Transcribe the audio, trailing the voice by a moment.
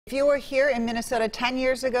If you were here in Minnesota 10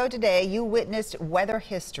 years ago today, you witnessed weather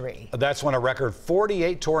history. That's when a record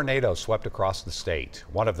 48 tornadoes swept across the state.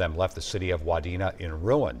 One of them left the city of Wadena in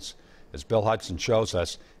ruins. As Bill Hudson shows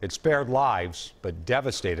us, it spared lives, but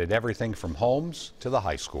devastated everything from homes to the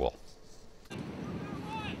high school.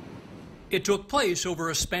 It took place over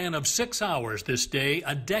a span of 6 hours this day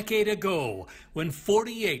a decade ago when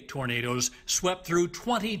 48 tornadoes swept through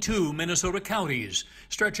 22 Minnesota counties,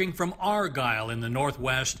 stretching from Argyle in the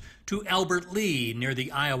northwest to Albert Lea near the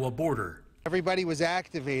Iowa border. Everybody was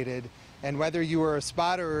activated, and whether you were a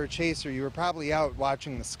spotter or a chaser, you were probably out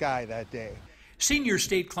watching the sky that day. Senior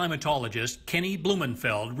state climatologist Kenny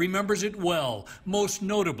Blumenfeld remembers it well, most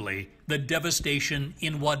notably the devastation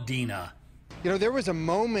in Wadena. You know, there was a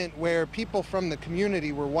moment where people from the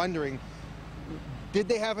community were wondering, did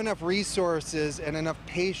they have enough resources and enough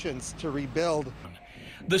patience to rebuild?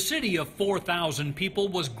 The city of 4,000 people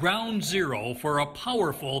was ground zero for a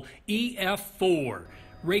powerful EF4,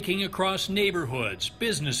 raking across neighborhoods,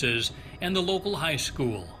 businesses, and the local high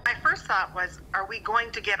school. My first thought was, are we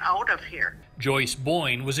going to get out of here? Joyce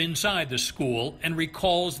Boyne was inside the school and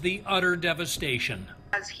recalls the utter devastation.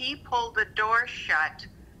 As he pulled the door shut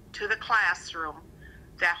to the classroom,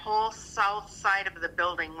 that whole south side of the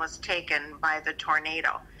building was taken by the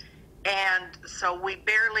tornado. And so we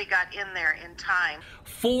barely got in there in time.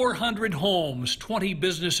 400 homes, 20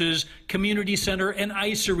 businesses, community center, and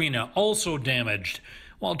ice arena also damaged.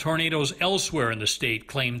 While tornadoes elsewhere in the state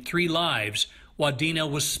claimed 3 lives,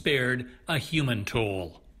 Wadena was spared a human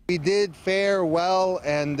toll. We did fare well,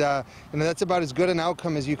 and that's about as good an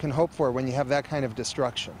outcome as you can hope for when you have that kind of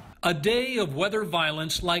destruction. A day of weather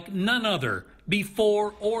violence like none other,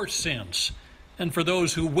 before or since. And for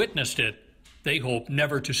those who witnessed it, they hope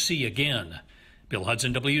never to see again. Bill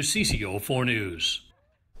Hudson, WCCO 4 News.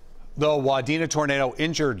 The Wadena tornado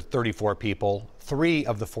injured 34 people. 3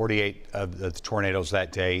 of the 48 of the tornadoes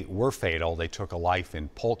that day were fatal. They took a life in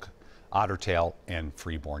Polk, Ottertail, and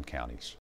Freeborn counties.